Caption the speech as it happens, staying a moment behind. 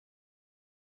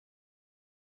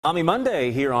Mommy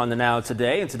Monday here on the Now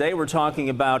Today, and today we're talking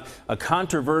about a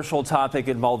controversial topic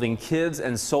involving kids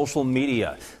and social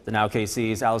media. The Now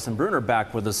KC's Allison Bruner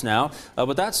back with us now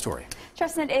with that story.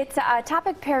 Justin, it's a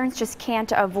topic parents just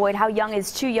can't avoid. How young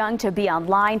is too young to be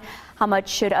online? How much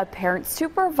should a parent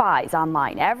supervise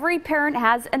online? Every parent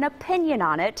has an opinion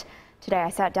on it. Today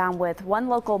I sat down with one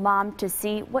local mom to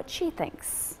see what she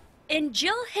thinks. In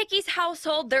Jill Hickey's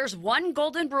household, there's one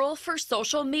golden rule for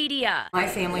social media. My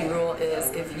family rule is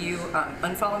if you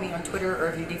unfollow me on Twitter, or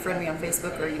if you defriend me on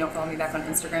Facebook, or you don't follow me back on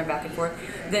Instagram, back and forth,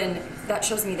 then that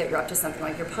shows me that you're up to something,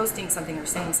 like you're posting something or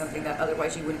saying something that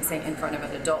otherwise you wouldn't say in front of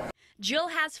an adult. Jill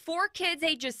has 4 kids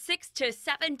ages 6 to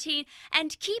 17,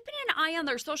 and keeping an eye on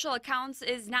their social accounts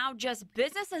is now just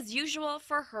business as usual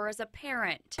for her as a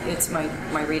parent. It's my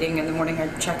reading in the morning. I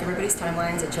check everybody's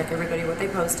timelines, I check everybody what they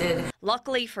posted.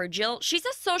 Luckily for Jill, she's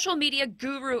a social media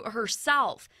guru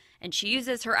herself, and she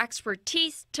uses her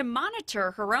expertise to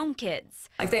monitor her own kids.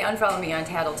 If they unfollow me on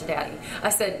Tattle to Daddy, I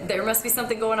said there must be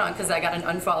something going on because I got an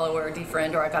unfollow or a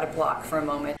defriend, or I got a block for a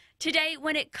moment. Today,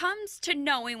 when it comes to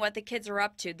knowing what the kids are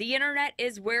up to, the internet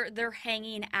is where they're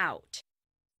hanging out.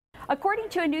 According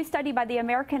to a new study by the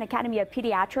American Academy of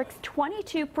Pediatrics,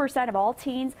 22% of all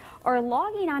teens are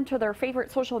logging onto their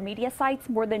favorite social media sites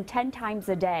more than 10 times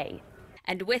a day.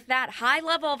 And with that high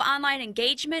level of online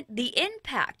engagement, the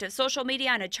impact of social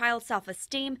media on a child's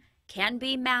self-esteem can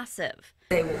be massive.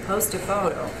 They will post a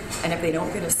photo, and if they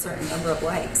don't get a certain number of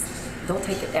likes, they'll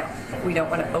take it down. We don't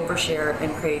want to overshare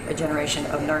and create a generation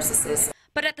of narcissists.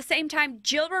 But at the same time,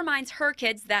 Jill reminds her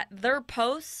kids that their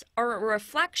posts are a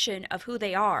reflection of who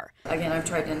they are. Again, I've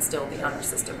tried to instill the honor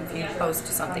system. If you post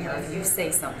something or if you say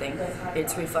something,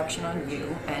 it's a reflection on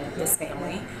you and this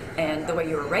family and the way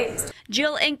you were raised.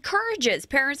 Jill encourages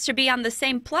parents to be on the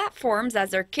same platforms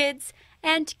as their kids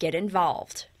and get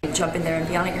involved. Jump in there and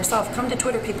be on it yourself. Come to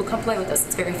Twitter, people. Come play with us.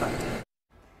 It's very fun.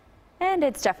 And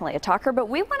it's definitely a talker, but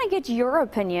we want to get your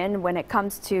opinion when it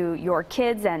comes to your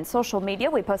kids and social media.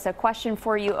 We post a question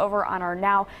for you over on our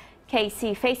Now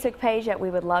KC Facebook page that we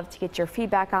would love to get your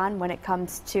feedback on when it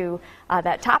comes to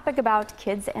that topic about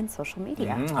kids and social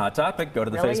media. Hot topic. Go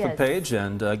to the Really Facebook page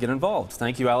and get involved.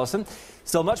 Thank you, Allison.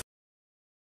 Still much